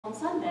on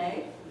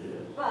Sunday,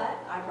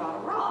 but I brought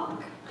a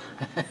rock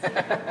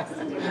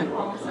to do it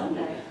Palm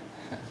Sunday.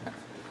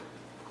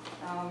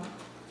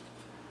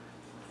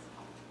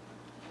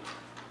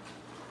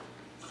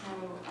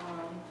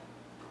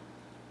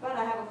 But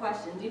I have a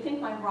question. Do you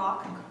think my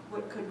rock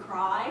could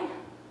cry?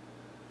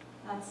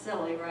 That's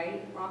silly,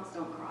 right? Rocks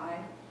don't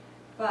cry.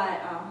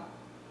 But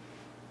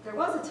there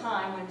was a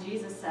time when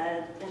Jesus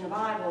said in the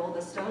Bible,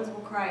 the stones will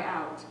cry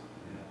out.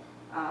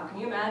 Can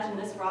you imagine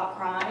this rock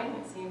crying?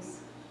 It seems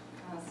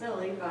kind of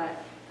silly,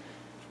 but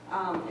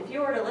if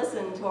you were to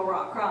listen to a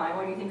rock crying,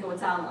 what do you think it would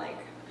sound like?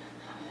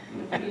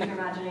 Use your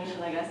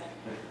imagination, I guess.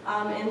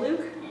 In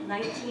Luke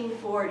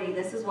 19:40,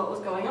 this is what was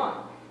going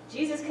on.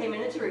 Jesus came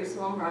into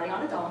Jerusalem riding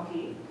on a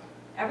donkey.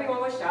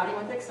 Everyone was shouting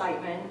with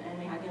excitement, and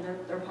they had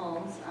their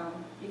palms,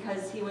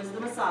 because he was the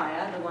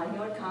Messiah, the one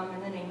who had come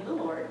in the name of the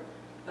Lord.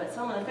 But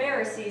some of the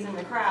Pharisees in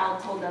the crowd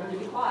told them to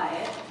be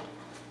quiet,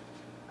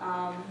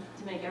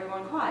 to make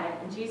everyone quiet.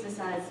 And Jesus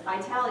says,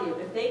 I tell you,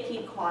 if they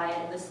keep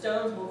quiet, the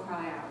stones will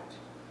cry out.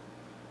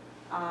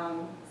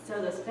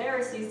 So the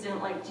Pharisees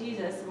didn't like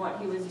Jesus and what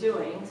he was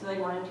doing, so they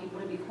wanted people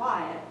to be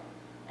quiet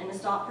and to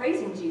stop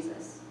praising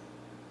Jesus.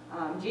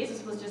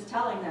 Jesus was just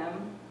telling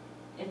them,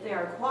 if they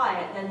are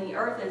quiet, then the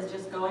earth is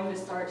just going to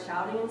start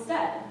shouting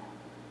instead.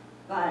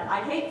 But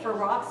I'd hate for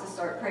rocks to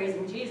start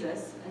praising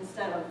Jesus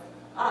instead of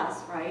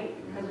us, right?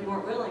 Because we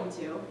weren't willing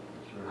to.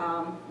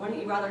 Wouldn't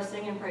you rather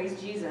sing and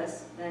praise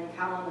Jesus than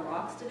count on the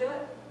rocks to do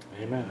it?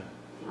 Amen.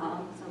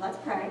 So let's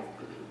pray.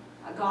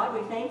 God,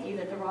 we thank you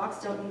that the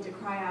rocks don't need to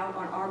cry out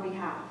on our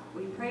behalf.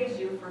 We praise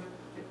you for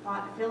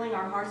filling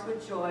our hearts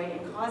with joy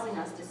and causing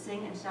us to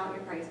sing and shout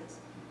your praises.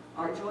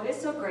 Our joy is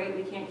so great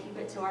we can't keep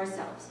it to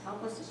ourselves.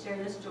 Help us to share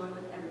this joy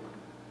with everyone.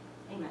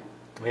 Amen.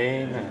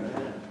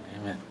 Amen.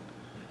 Amen.